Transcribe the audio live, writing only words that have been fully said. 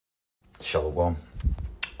Shalom.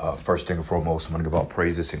 First thing and foremost, I'm going to give all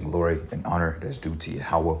praises and glory and honor that's due to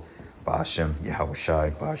Yahweh, Ba'ashem, Yahweh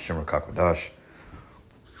Shai, Ba'ashem Rakakwadash.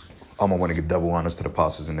 I want to give double honors to the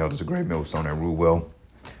apostles and elders of Great Millstone and rule well.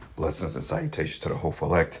 Blessings and salutations to the hopeful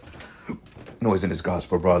elect. Noise in this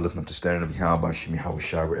gospel, brother, lifting up the standard of Yahweh, Ba'ashem, Yahweh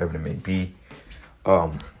Shai, wherever it may be.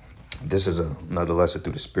 This is another lesson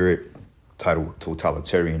through the spirit titled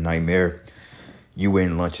Totalitarian Nightmare.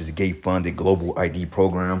 UN launches gate-funded global ID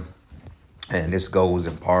program. And this goes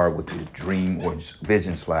in par with the dream or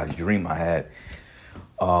vision/dream I had.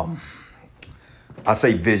 I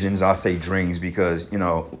say visions, I say dreams because, you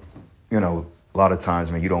know, a lot of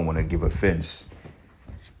times, man, you don't want to give offense,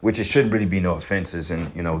 which it shouldn't really be no offenses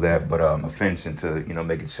and, but offense into,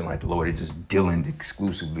 make it seem like the Lord is just dealing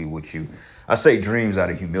exclusively with you. I say dreams out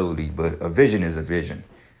of humility, but a vision is a vision,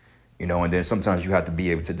 and then sometimes you have to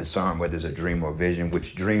be able to discern whether it's a dream or a vision,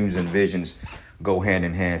 which dreams and visions go hand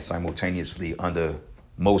in hand simultaneously under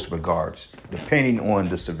most regards, depending on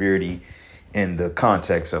the severity and the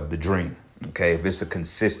context of the dream. Okay, if it's a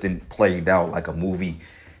consistent played out like a movie,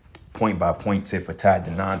 point by point, tit for tat,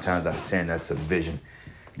 then 9 times out of 10, that's a vision.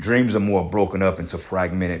 Dreams are more broken up into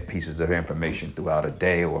fragmented pieces of information throughout a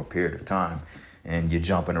day or a period of time, and you're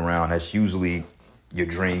jumping around. That's usually your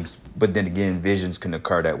dreams, but then again, visions can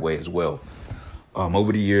occur that way as well.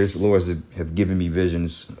 Over the years, the Lord have given me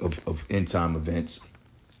visions of end time events,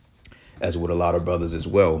 as with a lot of brothers as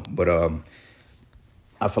well. But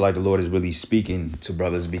I feel like the Lord is really speaking to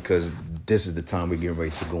brothers because this is the time we're getting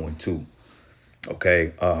ready to go into.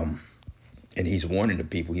 Okay. And he's warning the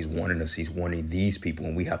people. He's warning us. He's warning these people,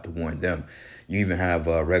 and we have to warn them. You even have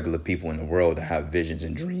regular people in the world that have visions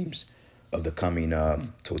and dreams of the coming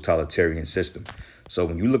totalitarian system. So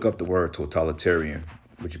when you look up the word totalitarian,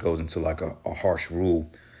 which goes into like a harsh rule.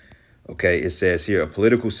 Okay, it says here, a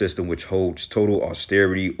political system which holds total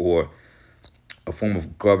austerity or a form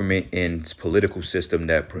of government and political system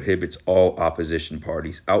that prohibits all opposition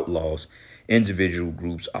parties, outlaws, individual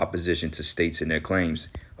groups, opposition to states and their claims.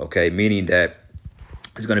 Okay, meaning that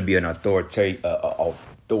it's going to be an authoritative,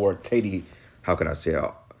 how can I say,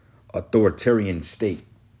 authoritarian state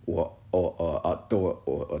or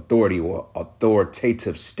authority or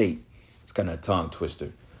authoritative state. It's kind of a tongue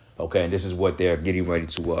twister. Okay, and this is what they're getting ready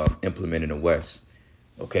to implement in the West.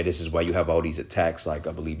 Okay, this is why you have all these attacks. Like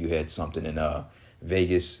I believe you had something in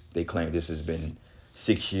Vegas. They claim this has been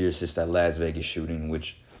 6 years since that Las Vegas shooting,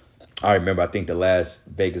 which I remember. I think the last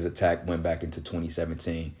Vegas attack went back into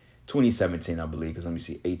 2017. 2017, I believe, because let me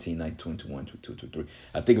see, 18, 19, 21, 22, 23.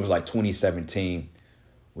 I think it was like 2017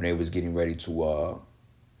 when they was getting ready to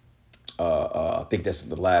I think that's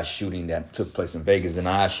the last shooting that took place in Vegas. And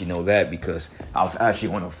I actually know that because I was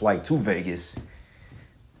actually on a flight to Vegas.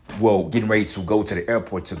 Well, getting ready to go to the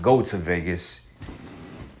airport to go to Vegas.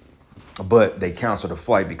 But they canceled the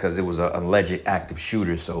flight because it was an alleged active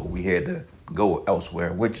shooter. So we had to go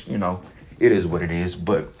elsewhere, which, it is what it is.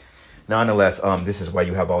 But nonetheless, this is why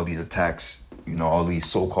you have all these attacks, all these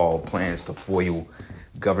so-called plans to foil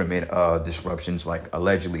government disruptions. Like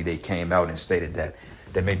allegedly they came out and stated that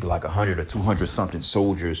there may be like 100 or 200 something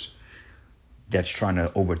soldiers that's trying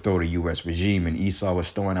to overthrow the U.S. regime. And Esau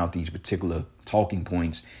was throwing out these particular talking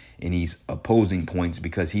points and these opposing points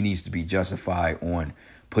because he needs to be justified on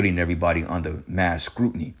putting everybody under mass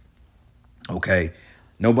scrutiny. Okay,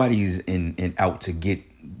 nobody's in out to get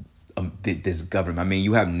this government. I mean,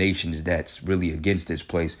 you have nations that's really against this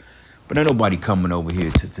place, but ain't nobody coming over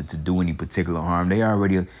here to do any particular harm. They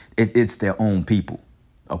already, it's their own people.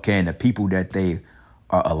 Okay, and the people that they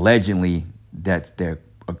are allegedly that they're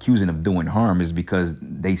accusing of doing harm is because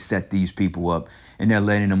they set these people up and they're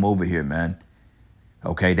letting them over here, man.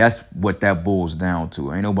 Okay, that's what that boils down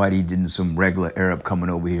to. Ain't nobody didn't some regular Arab coming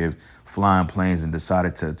over here flying planes and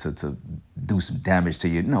decided to do some damage to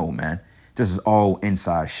you. No, man. This is all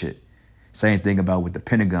inside shit. Same thing about with the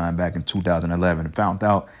Pentagon back in 2011. Found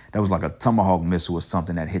out that was like a Tomahawk missile or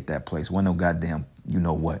something that hit that place. Wasn't no goddamn,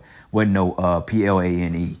 what. Wasn't no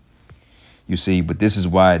PLANE. You see, but this is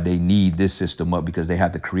why they need this system up, because they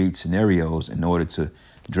have to create scenarios in order to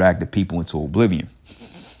drag the people into oblivion.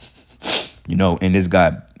 And this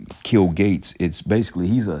guy, Kill Gates, it's basically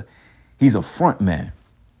he's a front man.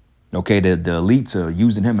 Okay, the elites are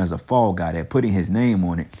using him as a fall guy. They're putting his name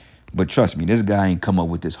on it. But trust me, this guy ain't come up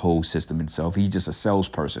with this whole system himself. He's just a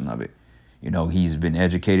salesperson of it. He's been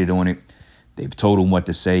educated on it. They've told him what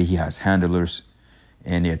to say. He has handlers,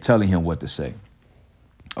 and they're telling him what to say.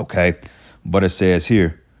 Okay. But it says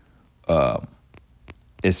here,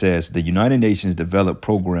 it says the United Nations Development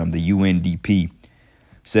Program, the UNDP,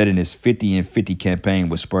 said in its 50 and 50 campaign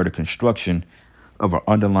would spur the construction of an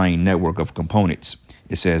underlying network of components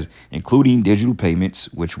It says, including digital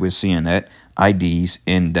payments, which we're seeing that, IDs,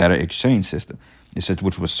 and data exchange system. It says,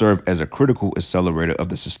 which will serve as a critical accelerator of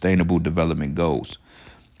the Sustainable Development Goals.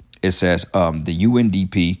 It says the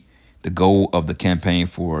UNDP, the goal of the campaign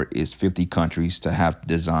for is 50 countries to have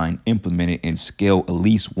designed, implemented, and scale at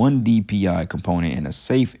least one DPI component in a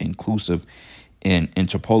safe, inclusive, and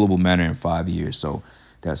interpolable manner in 5 years. So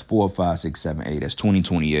that's 4, 5, 6, 7, 8. That's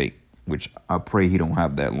 2028, which I pray he don't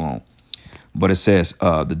have that long. But it says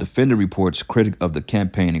the Defender reports critic of the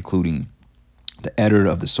campaign, including the editor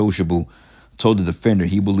of the Sociable, told the Defender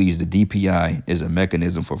he believes the DPI is a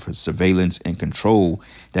mechanism for surveillance and control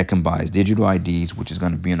that combines digital IDs, which is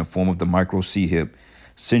going to be in the form of the micro CHIP,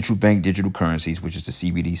 central bank digital currencies, which is the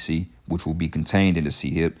CBDC, which will be contained in the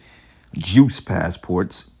CHIP, juice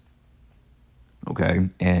passports, okay,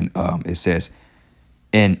 and it says,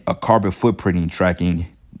 and a carbon footprinting tracking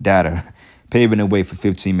data, paving the way for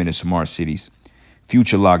 15-minute smart cities,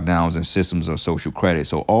 future lockdowns, and systems of social credit.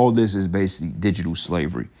 So all this is basically digital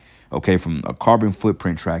slavery. Okay, from a carbon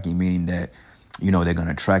footprint tracking, meaning that, you know, they're going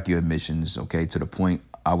to track your emissions, okay, to the point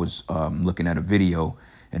I was looking at a video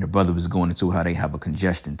and the brother was going into how they have a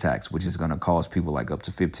congestion tax, which is going to cost people like up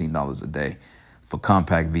to $15 a day for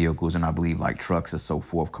compact vehicles. And I believe like trucks and so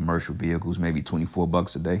forth, commercial vehicles, maybe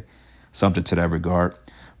 $24 a day, something to that regard.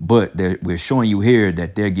 But we're showing you here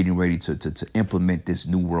that they're getting ready to implement this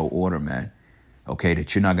new world order, man. Okay,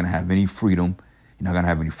 that you're not going to have any freedom. You're not going to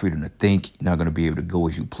have any freedom to think. You're not going to be able to go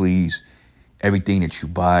as you please. Everything that you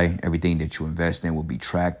buy, everything that you invest in will be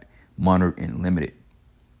tracked, monitored, and limited.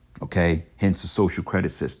 Okay, hence the social credit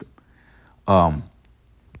system. I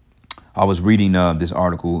was reading this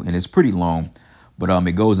article, and it's pretty long, but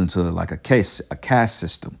it goes into like a caste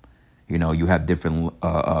system. You know, you have different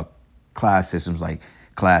class systems like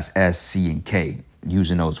class S, C, and K,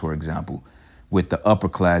 using those for example, with the upper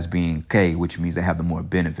class being K, which means they have the more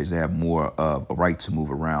benefits. They have more of a right to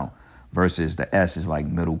move around, versus the S is like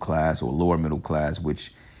middle class or lower middle class,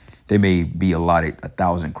 which they may be allotted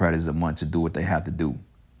 1,000 credits a month to do what they have to do.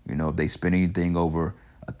 You know, if they spend anything over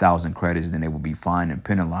 1,000 credits, then they will be fined and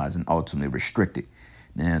penalized and ultimately restricted.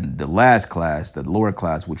 And the last class, the lower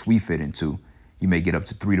class, which we fit into, you may get up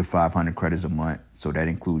to 300 to 500 credits a month. So that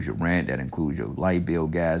includes your rent, that includes your light bill,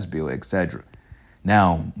 gas bill, etc.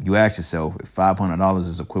 Now, you ask yourself, if $500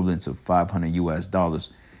 is equivalent to $500 US,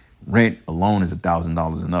 rent alone is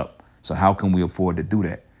 $1,000 and up. So how can we afford to do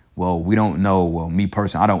that? Well, we don't know. Well, me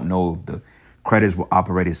personally, I don't know if the credits will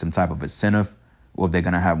operate as some type of incentive or if they're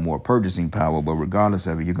going to have more purchasing power. But regardless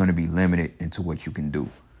of it, you're going to be limited into what you can do.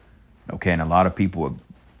 Okay, and a lot of people,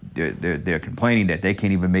 they're complaining that they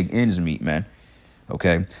can't even make ends meet, man.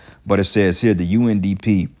 Okay, but it says here the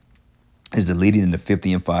UNDP is the leading in the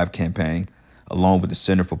 50 and 5 campaign, along with the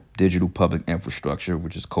Center for Digital Public Infrastructure,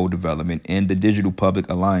 which is co-development, and the Digital Public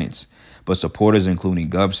Alliance. But supporters including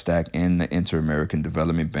GovStack and the Inter-American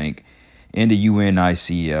Development Bank and the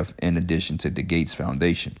UNICEF, in addition to the Gates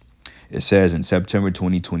Foundation. It says in September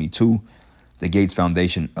 2022, the Gates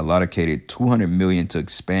Foundation allocated $200 million to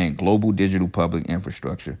expand global digital public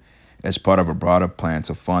infrastructure as part of a broader plan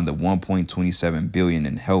to fund the $1.27 billion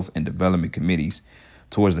in health and development committees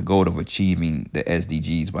towards the goal of achieving the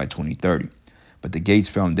SDGs by 2030. But the Gates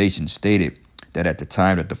Foundation stated that at the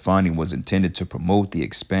time that the funding was intended to promote the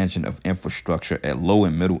expansion of infrastructure at low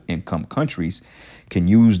and middle income countries, can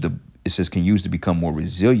use to become more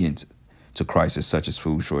resilient to crises such as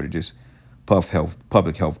food shortages,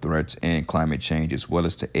 public health threats, and climate change, as well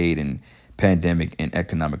as to aid in pandemic and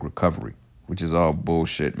economic recovery, which is all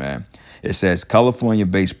bullshit, man. It says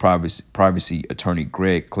California-based privacy attorney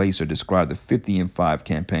Greg Glaser described the 50 and 5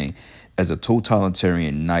 campaign as a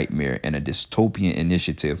totalitarian nightmare and a dystopian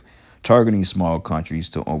initiative targeting small countries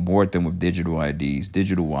to onboard them with digital IDs,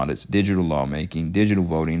 digital wallets, digital lawmaking, digital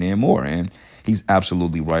voting, and more. And he's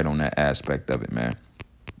absolutely right on that aspect of it, man.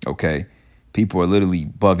 Okay, people are literally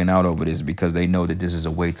bugging out over this because they know that this is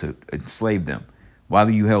a way to enslave them. Why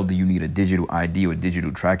the hell do you need a digital ID or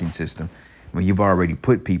digital tracking system when you've already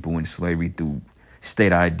put people in slavery through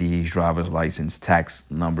state IDs, driver's license, tax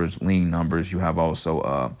numbers, lien numbers? You have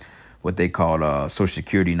also what they call social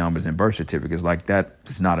security numbers and birth certificates. Like that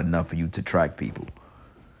is not enough for you to track people.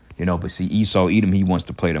 You know, but see, Esau Edom, he wants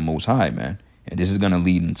to play the Most High, man. And this is going to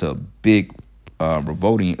lead into a big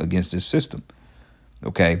revolting against this system.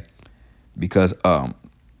 Okay, because let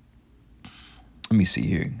me see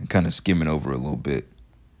here, I'm kind of skimming over a little bit.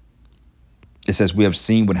 It says, we have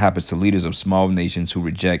seen what happens to leaders of small nations who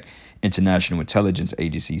reject international intelligence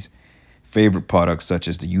agencies' favorite products such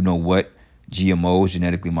as the you-know-what, GMOs,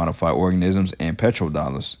 genetically modified organisms, and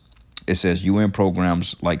petrodollars. It says UN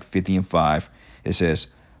programs like 50 and 5. It says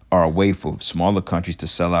are a way for smaller countries to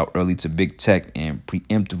sell out early to big tech and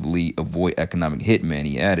preemptively avoid economic hitmen,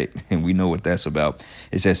 he added. And we know what that's about.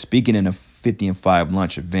 It says, speaking in a 50 and 5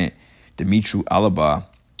 lunch event, Dumitru Alaba,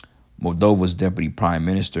 Moldova's deputy prime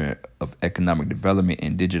minister of economic development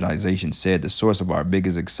and digitization, said the source of our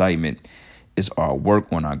biggest excitement is our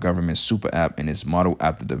work on our government super app, and it's modeled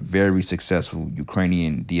after the very successful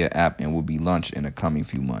Ukrainian Dia app and will be launched in the coming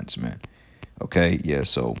few months, man. Okay, yeah,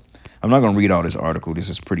 so I'm not going to read all this article. This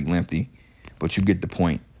is pretty lengthy, but you get the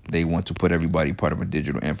point. They want to put everybody part of a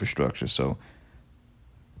digital infrastructure. So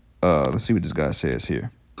let's see what this guy says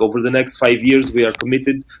here. Over the next 5 years, we are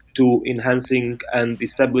committed to enhancing and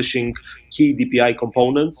establishing key DPI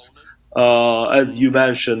components. As you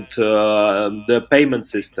mentioned, the payment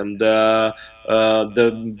system, the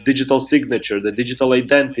digital signature, the digital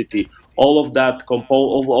identity, all of that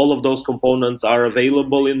all of those components are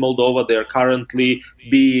available in Moldova. They are currently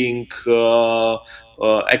being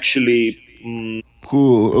actually.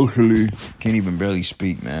 Cool, actually. Can't even barely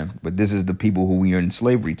speak, man. But this is the people who we are in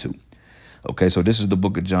slavery to. Okay, so this is the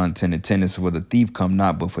book of John 10 and 10. It's for the thief come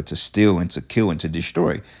not, but for to steal and to kill and to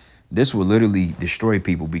destroy. This will literally destroy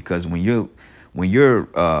people, because when you're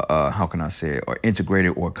how can I say it, or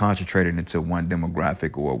integrated or concentrated into one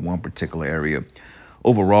demographic or one particular area,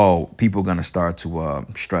 overall, people are going to start to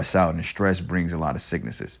stress out, and stress brings a lot of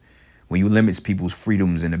sicknesses. When you limit people's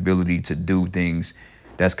freedoms and ability to do things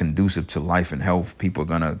that's conducive to life and health, people are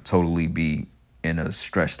going to totally be in a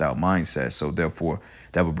stressed out mindset. So therefore,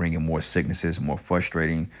 that will bring in more sicknesses, more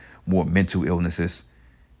frustrating, more mental illnesses.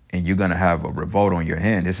 And you're going to have a revolt on your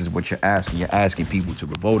hand. This is what you're asking. You're asking people to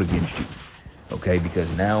revolt against you. Okay,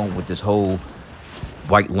 because now with this whole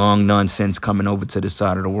white lung nonsense coming over to this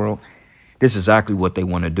side of the world, this is exactly what they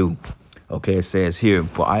want to do. Okay, it says here,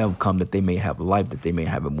 for I have come that they may have life, that they may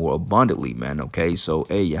have it more abundantly, man. Okay, so,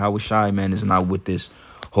 hey, Yahweh Shai, man, is not with this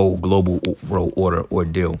whole global world order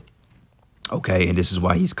ordeal. Okay, and this is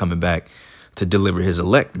why he's coming back to deliver his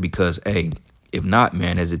elect, because, hey, if not,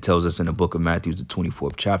 man, as it tells us in the book of Matthew, the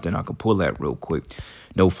 24th chapter, and I can pull that real quick,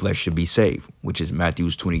 no flesh should be saved, which is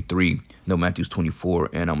Matthew's 23, no, Matthew's 24,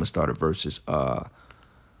 and I'm going to start at verses,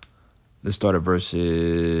 let's start at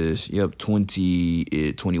verses,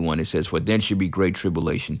 21. It says, for then should be great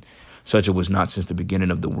tribulation, such it was not since the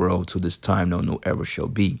beginning of the world to this time, no ever shall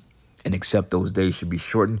be. And except those days should be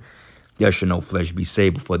shortened, there shall no flesh be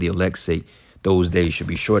saved, but for the elect's sake, those days should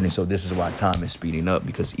be shortened. So this is why time is speeding up,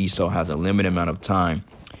 because Esau has a limited amount of time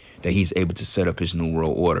that he's able to set up his new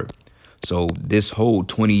world order. So this whole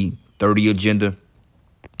 2030 agenda,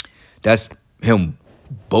 that's him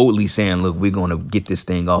boldly saying, look, we're going to get this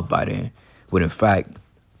thing off by then. When in fact,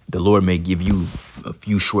 the Lord may give you a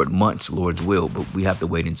few short months, Lord's will, but we have to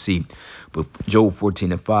wait and see. But Job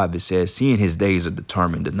 14 and 5, it says, seeing his days are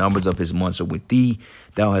determined, the numbers of his months are with thee.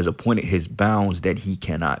 Thou hast appointed his bounds that he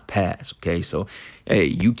cannot pass. Okay, so, hey,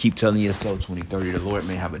 you keep telling yourself 2030, the Lord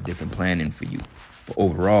may have a different planning for you. But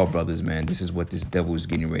overall, brothers, man, this is what this devil is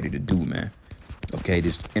getting ready to do, man. Okay,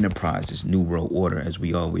 this enterprise, this new world order, as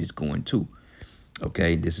we always go into.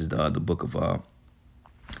 Okay, this is the book of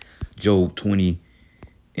Job 20.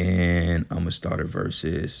 And I'm going to start at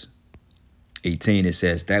verses 18. It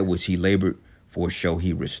says, that which he labored for shall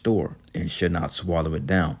he restore, and shall not swallow it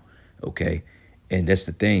down. Okay. And that's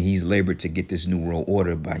the thing. He's labored to get this new world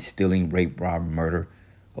order by stealing, rape, rob, murder.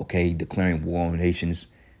 Okay. Declaring war on nations,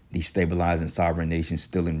 destabilizing sovereign nations,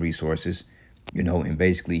 stealing resources, and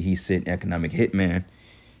basically he sent economic hitman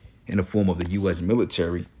in the form of the U.S.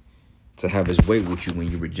 military to have his way with you when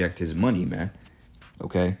you reject his money, man.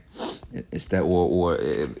 Okay. It's that, or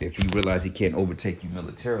if he realized he can't overtake you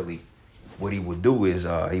militarily, what he would do is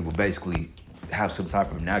he would basically have some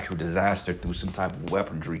type of natural disaster through some type of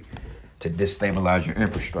weaponry to destabilize your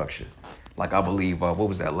infrastructure. Like I believe, what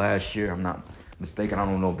was that last year? I'm not mistaken. I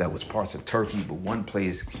don't know if that was parts of Turkey, but one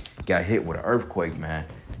place got hit with an earthquake, man.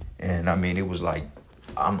 And I mean, it was like,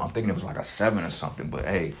 I'm thinking it was like a 7 or something, but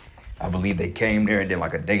hey, I believe they came there and then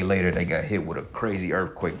like a day later they got hit with a crazy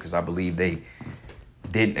earthquake, because I believe they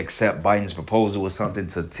didn't accept Biden's proposal or something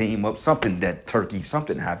to team up, something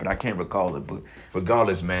happened. I can't recall it, but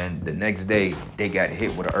regardless, man, the next day they got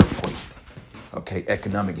hit with an earthquake. Okay,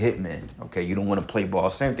 economic hitman. Okay, you don't want to play ball.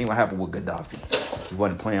 Same thing what happened with Gaddafi. He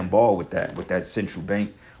wasn't playing ball with that central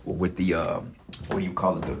bank, or with the what do you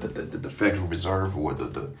call it, the Federal Reserve, or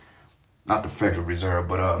the not the Federal Reserve,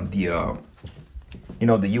 but the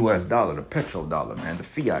U.S. dollar, the petrodollar, man, the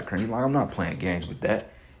fiat currency. Like, I'm not playing games with that.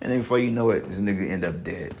 And then before you know it, this nigga end up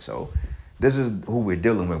dead. So this is who we're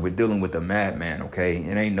dealing with. We're dealing with a madman, okay?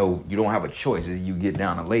 It ain't you don't have a choice. You get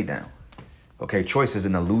down and lay down. Okay, choice is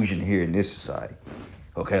an illusion here in this society.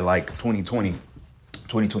 Okay, like 2020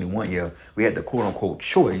 2021, yeah, we had the quote unquote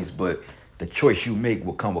choice, but the choice you make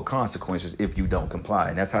will come with consequences if you don't comply.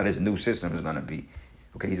 And that's how this new system is going to be.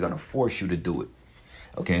 Okay, he's going to force you to do it.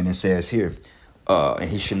 Okay, and it says here, and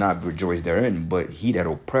he should not rejoice therein, but he that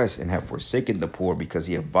oppressed and have forsaken the poor, because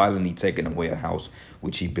he have violently taken away a house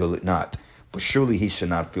which he builded not. But surely he should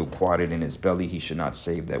not feel quieted in his belly, he should not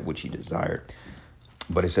save that which he desired.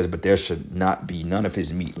 But it says, but there should not be none of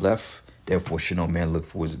his meat left. Therefore should no man look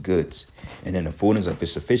for his goods. And in the fullness of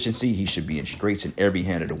his sufficiency, he should be in straits, and every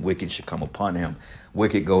hand of the wicked should come upon him.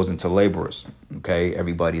 Wicked goes into laborers. Okay,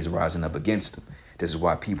 everybody is rising up against him. This is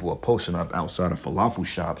why people are posting up outside of falafel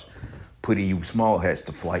shops, putting you small hats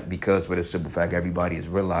to flight, because for the simple fact, everybody is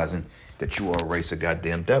realizing that you are a race of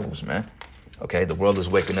goddamn devils, man. Okay, the world is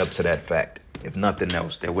waking up to that fact. If nothing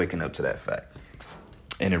else, they're waking up to that fact.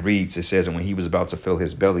 And it reads, it says, and when he was about to fill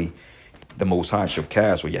his belly, the Most High shall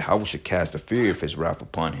cast, or Yahweh should cast the fear of his wrath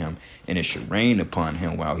upon him, and it should rain upon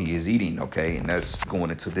him while he is eating. Okay, and that's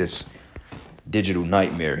going into this digital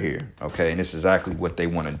nightmare here. Okay, and this is exactly what they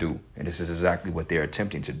want to do, and this is exactly what they're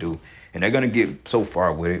attempting to do, and they're going to get so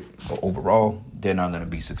far with it, but overall, they're not going to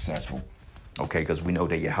be successful. Okay, because we know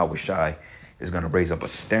that Yahweh Shai is going to raise up a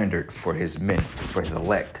standard for his men, for his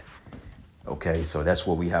elect. Okay, so that's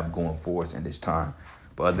what we have going for us in this time.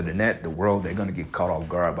 But other than that, the world, they're going to get caught off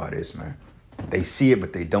guard by this, man. They see it,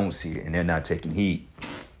 but they don't see it, and they're not taking heed.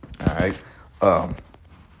 All right.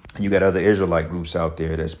 You got other Israelite groups out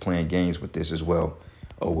there that's playing games with this as well.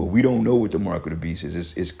 Oh, well, we don't know what the mark of the beast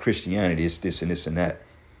is. It's Christianity. It's this and this and that.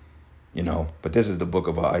 You know, but this is the book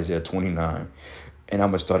of Isaiah 29. And I'm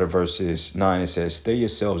going to start at verses 9. It says, stay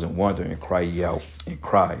yourselves and wonder and cry ye out and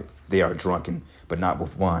cry. They are drunken, but not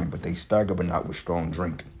with wine, but they stagger, but not with strong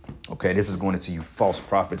drink. Okay, this is going into you false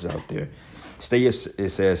prophets out there. Stay, it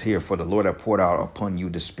says here, for the Lord hath poured out upon you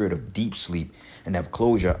the spirit of deep sleep, and have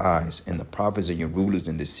closed your eyes, and the prophets and your rulers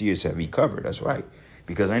and the seers have he covered. That's right.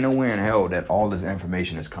 Because ain't nowhere in hell that all this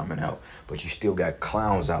information is coming out. But you still got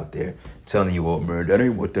clowns out there telling you, oh, man, that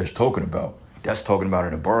ain't what that's talking about. That's talking about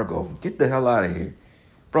an embargo. Get the hell out of here.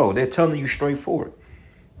 Bro, they're telling you straightforward.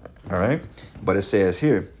 All right. But it says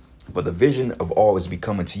here, but the vision of all is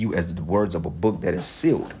becoming to you as the words of a book that is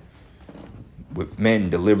sealed, with men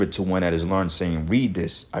delivered to one that is learned, saying, read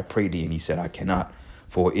this, I pray thee. And he said, I cannot,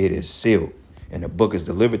 for it is sealed. And the book is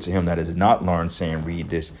delivered to him that is not learned, saying, read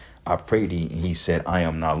this, I pray thee. And he said, I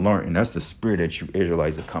am not learned. And that's the spirit that you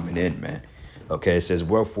Israelites are coming in, man. Okay, it says,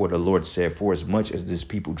 wherefore the Lord said, for as much as this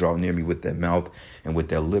people draw near me with their mouth and with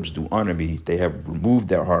their lips do honor me, they have removed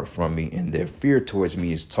their heart from me, and their fear towards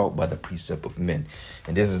me is taught by the precept of men.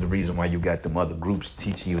 And this is the reason why you got them other groups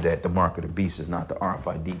teaching you that the mark of the beast is not the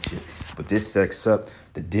RFID chip. But this sets up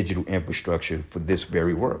the digital infrastructure for this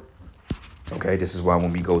very work. Okay, this is why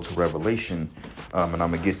when we go to Revelation, and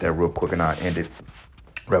I'm going to get that real quick, and I'll end it,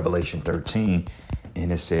 Revelation 13.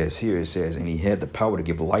 And it says here, it says, and he had the power to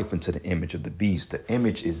give life unto the image of the beast. The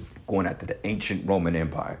image is going after the ancient Roman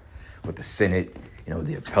Empire with the Senate, you know,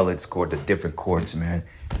 the appellate's court, the different courts, man,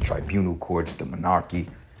 the tribunal courts, the monarchy,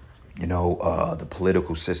 you know, the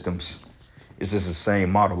political systems. It's just the same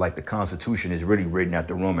model. Like the Constitution is really written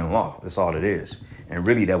after Roman law. That's all it is. And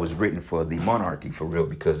really that was written for the monarchy for real,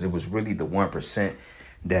 because it was really the 1%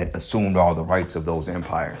 that assumed all the rights of those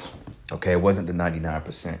empires. Okay, it wasn't the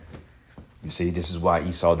 99%. You see, this is why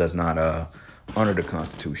Esau does not honor the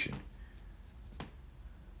Constitution.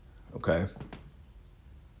 Okay.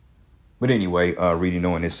 But anyway, reading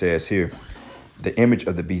on, it says here, the image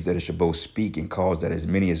of the beast that it should both speak and cause that as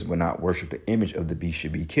many as will not worship the image of the beast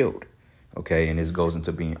should be killed. Okay, and this goes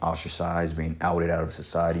into being ostracized, being outed out of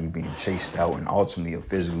society, being chased out, and ultimately a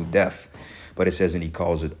physical death. But it says, and he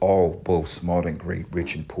calls it all, both small and great,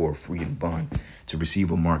 rich and poor, free and bond, to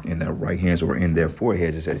receive a mark in their right hands or in their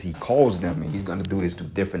foreheads. It says he calls them, and he's going to do this through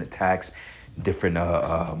different attacks, different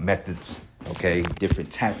methods, okay,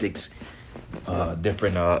 different tactics,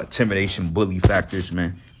 different intimidation, bully factors,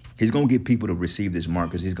 man. He's going to get people to receive this mark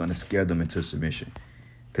because he's going to scare them into submission.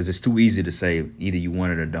 Because it's too easy to say either you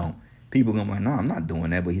want it or don't. People going to be like, no, I'm not doing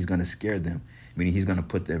that, but he's going to scare them. Meaning he's going to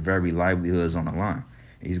put their very livelihoods on the line.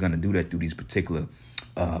 And he's going to do that through these particular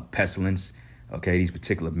pestilence, okay, these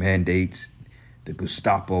particular mandates, the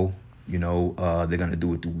Gestapo, you know, they're going to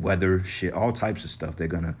do it through weather, shit, all types of stuff. They're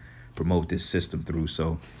going to promote this system through.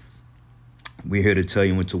 So we're here to tell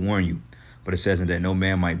you and to warn you. But it says that no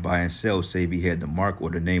man might buy and sell, save he had the mark or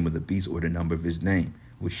the name of the beast or the number of his name,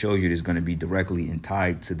 which shows you it's going to be directly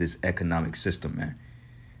tied to this economic system, man.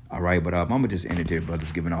 All right, but I'm going to just end it there,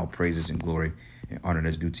 brothers, giving all praises and glory and honor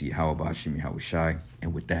that's due to Yahweh Hashem, Yahweh Shai.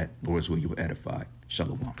 And with that, Lord's will, you will edify.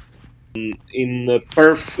 Shalom. In a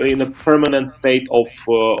permanent state of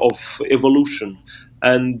evolution.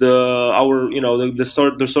 and our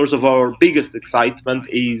the source of our biggest excitement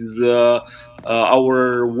is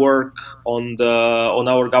our work on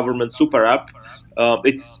our government super app.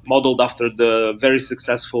 It's modeled after the very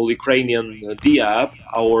successful Ukrainian Dia app,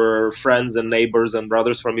 our friends and neighbors and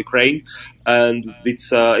brothers from Ukraine, and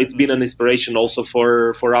it's been an inspiration also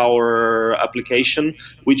for our application,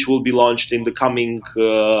 which will be launched in the coming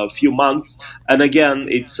few months. And again,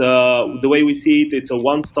 it's the way we see it, it's a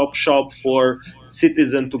one-stop shop for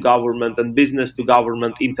citizen to government and business to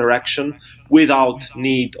government interaction without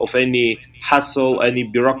need of any hassle, any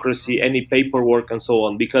bureaucracy, any paperwork, and so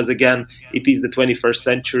on. Because again, it is the 21st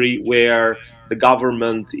century where the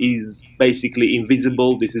government is basically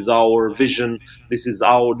invisible. This is our vision. This is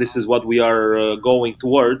what we are going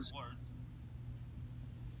towards.